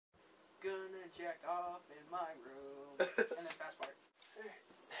jack off in my room. And then fast part.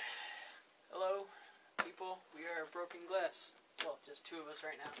 Hello, people. We are Broken Glass. Well, just two of us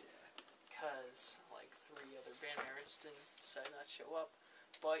right now. Because, like, 3 other band members didn't decide not to show up.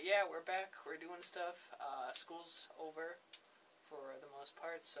 But yeah, we're back. We're doing stuff. School's over for the most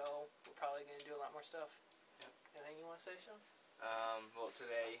part, so we're probably going to do a lot more stuff. Yep. Anything you want to say, Sean? Well,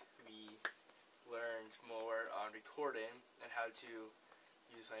 today we learned more on recording and how to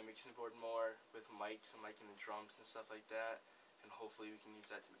use my mixing board more with mics and miking the drums and stuff like that. And hopefully we can use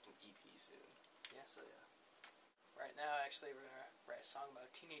that to make an EP soon. Yeah, so yeah. Right now, actually, we're going to write a song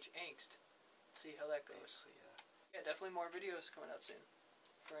about teenage angst. See how that goes. Basically, yeah. Yeah, definitely more videos coming out soon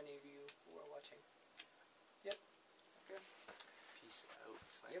for any of you who are watching. Yep. Okay. Peace out,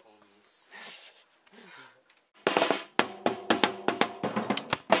 my Yep. homies.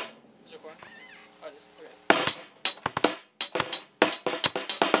 Is it recording? Oh, it is. Okay.